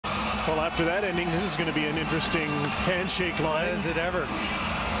Well, after that ending, this is going to be an interesting handshake line. Is it ever?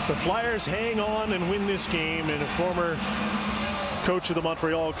 The Flyers hang on and win this game, and a former coach of the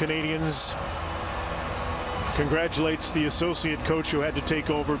Montreal Canadiens congratulates the associate coach who had to take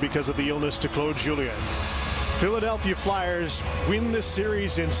over because of the illness to Claude Julien. Philadelphia Flyers win this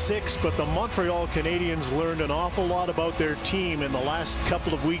series in 6, but the Montreal Canadiens learned an awful lot about their team in the last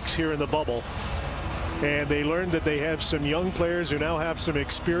couple of weeks here in the bubble. And they learned that they have some young players who now have some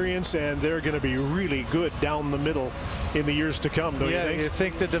experience, and they're going to be really good down the middle in the years to come, don't you think? Yeah, you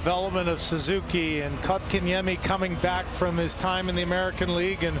think the development of Suzuki and Kotkaniemi coming back from his time in the American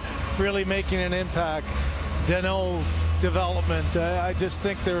League and really making an impact. Danault development. I just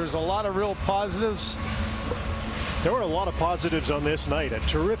think there's a lot of real positives. There were a lot of positives on this night. A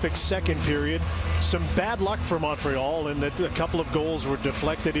terrific second period. Some bad luck for Montreal in that a couple of goals were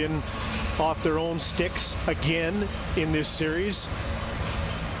deflected in off their own sticks again in this series.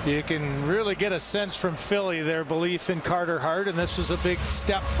 You can really get a sense from Philly their belief in Carter Hart, and this was a big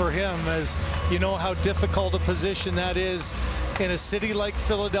step for him, as you know how difficult a position that is in a city like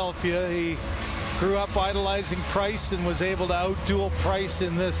Philadelphia. He grew up idolizing Price and was able to outduel Price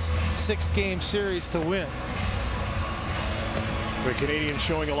in this 6-game series to win. The Canadiens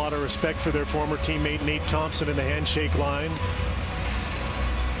showing a lot of respect for their former teammate Nate Thompson in the handshake line.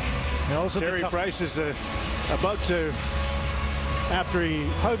 Terry Price is about to, after he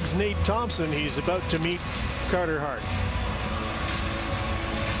hugs Nate Thompson, he's about to meet Carter Hart.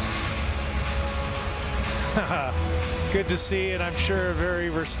 Good to see, and I'm sure a very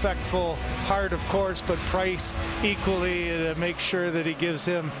respectful Hart, of course, but Price equally to make sure that he gives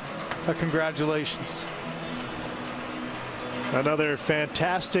him a congratulations. Another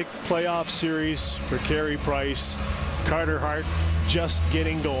fantastic playoff series for Carey Price. Carter Hart just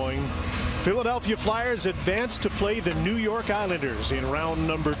getting going. Philadelphia Flyers advance to play the New York Islanders in round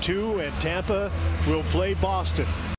number 2, and Tampa will play Boston.